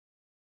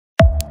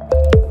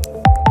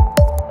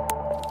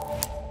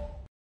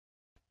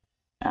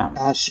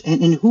Gosh,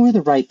 and who are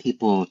the right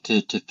people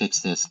to fix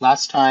this?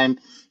 Last time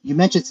you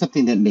mentioned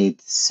something that made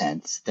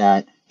sense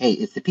that, hey,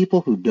 it's the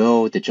people who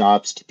know the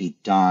jobs to be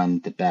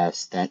done the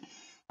best that,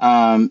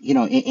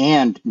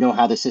 and know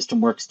how the system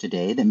works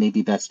today that may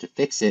be best to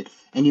fix it.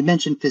 And you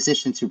mentioned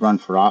physicians who run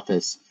for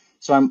office.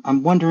 So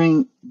I'm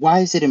wondering, why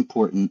is it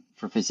important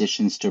for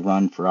physicians to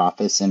run for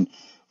office and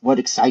what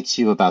excites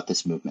you about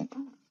this movement?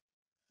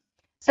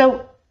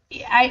 So,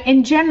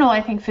 in general, I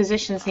think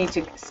physicians need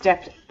to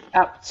step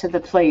up to the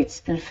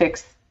plate and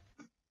fix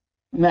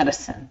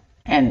medicine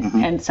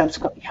Hmm. and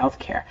subsequently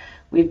healthcare.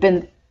 We've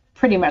been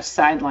pretty much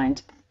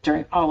sidelined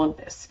during all of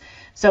this.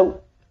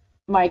 So,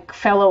 my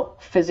fellow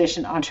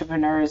physician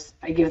entrepreneurs,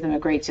 I give them a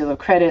great deal of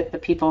credit. The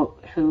people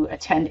who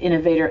attend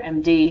Innovator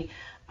MD,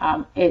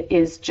 it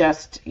is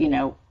just,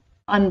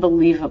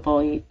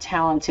 unbelievably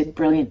talented,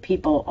 brilliant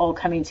people all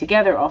coming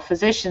together, all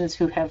physicians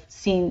who have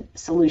seen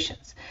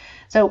solutions.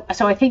 So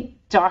I think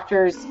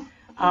doctors,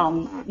 are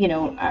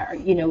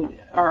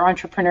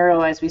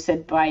entrepreneurial, as we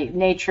said, by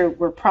nature.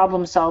 We're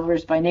problem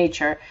solvers by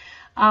nature.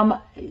 Um,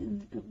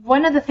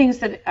 One of the things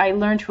that I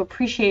learned to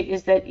appreciate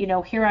is that,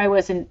 here I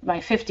was in my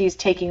 50s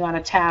taking on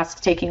a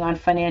task, taking on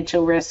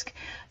financial risk,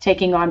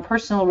 taking on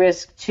personal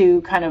risk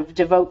to kind of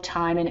devote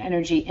time and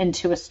energy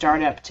into a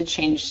startup to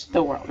change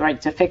the world,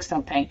 right, to fix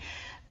something.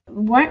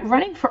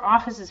 Running for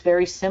office is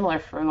very similar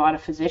for a lot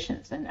of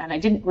physicians, and I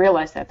didn't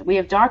realize that we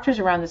have doctors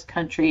around this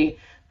country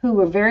who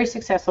were very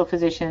successful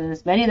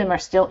physicians. Many of them are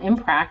still in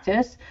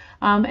practice,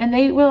 and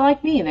they were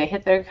like me. They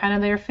hit their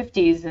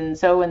 50s, and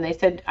so when they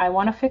said, "I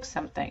want to fix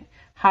something.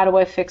 How do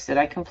I fix it?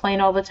 I complain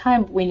all the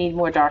time. We need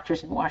more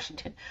doctors in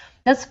Washington."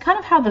 That's kind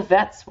of how the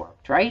vets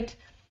worked, right?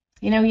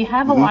 You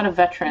have a Hmm. lot of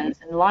veterans,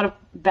 and a lot of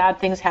bad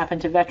things happen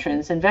to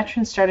veterans, and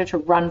veterans started to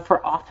run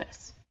for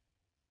office.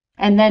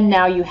 And then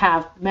now you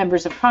have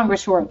members of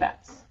Congress who are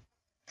vets.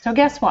 So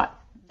guess what?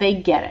 They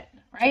get it,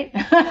 Hmm. right?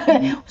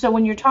 So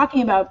when you're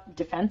talking about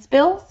defense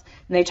bills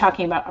and they're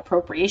talking about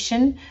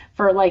appropriation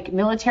for like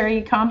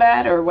military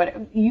combat or what,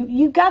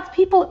 you got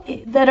people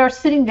that are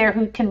sitting there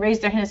who can raise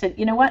their hand and say,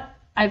 you know what,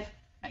 I've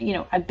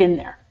been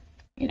there,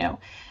 you know,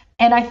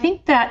 and I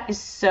think that is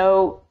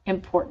so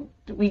important.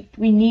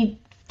 We need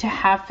to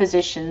have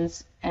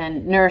physicians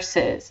and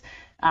nurses,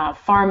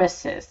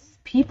 pharmacists,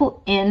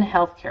 people in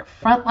healthcare,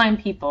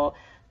 frontline people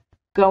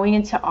going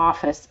into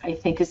office. I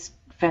think is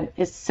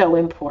so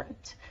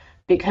important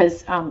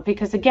because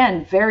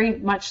again, very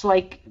much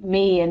like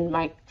me and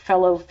my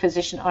fellow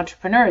physician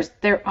entrepreneurs,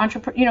 they're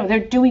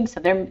doing so.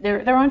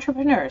 They're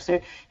entrepreneurs.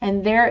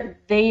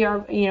 They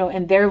are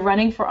and they're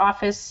running for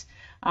office.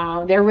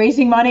 They're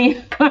raising money,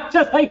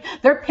 just like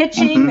they're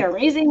pitching, Hmm. they're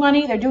raising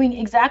money, they're doing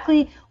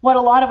exactly what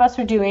a lot of us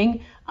are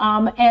doing.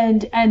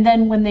 And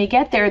then when they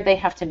get there, they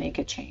have to make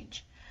a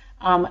change.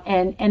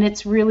 And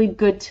it's really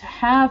good to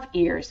have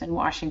ears in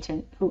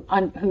Washington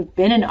who've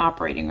been in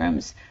operating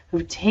rooms,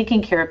 who've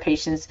taken care of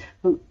patients,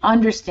 who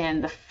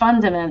understand the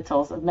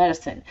fundamentals of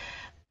medicine.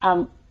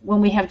 When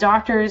we have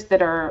doctors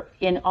that are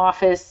in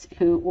office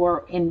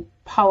or in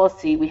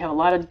policy, we have a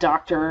lot of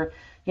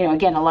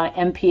again, a lot of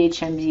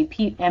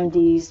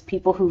MDs,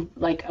 people who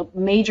like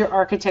major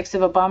architects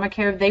of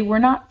Obamacare. They were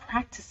not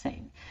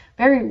practicing.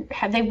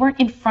 They weren't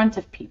in front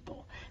of people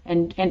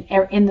and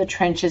in the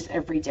trenches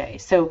every day.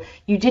 So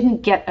you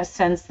didn't get a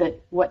sense that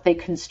what they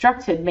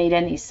constructed made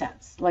any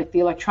sense. Like the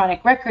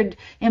electronic record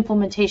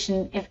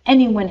implementation, if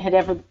anyone had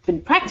ever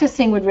been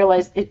practicing would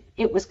realize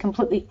it was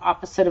completely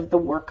opposite of the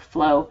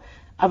workflow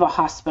of a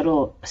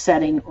hospital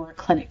setting or a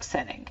clinic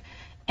setting.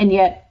 And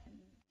yet,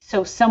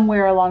 so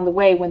somewhere along the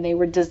way, when they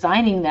were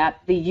designing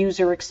the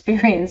user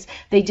experience,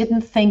 they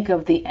didn't think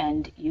of the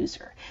end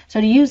user.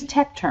 So to use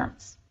tech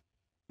terms,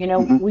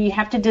 Hmm. we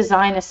have to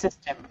design a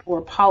system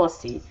or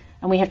policy,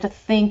 and we have to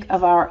think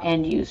of our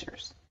end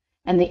users.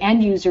 And the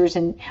end users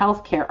in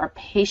healthcare are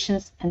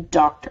patients and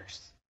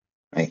doctors.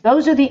 Right.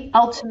 Those are the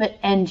ultimate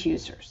end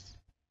users,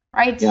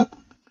 right? Yep.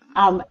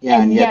 Yeah, and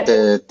And yet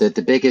yet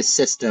the biggest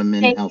system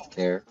in they,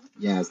 healthcare,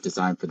 yeah, is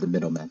designed for the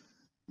middlemen.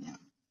 Yeah.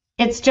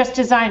 it's just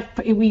designed.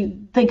 We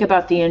think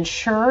about the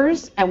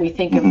insurers and we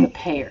think of Hmm. the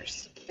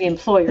payers, the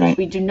employers. Right.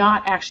 We do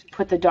not actually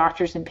put the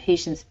doctors and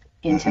patients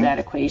into Hmm. that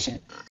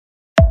equation.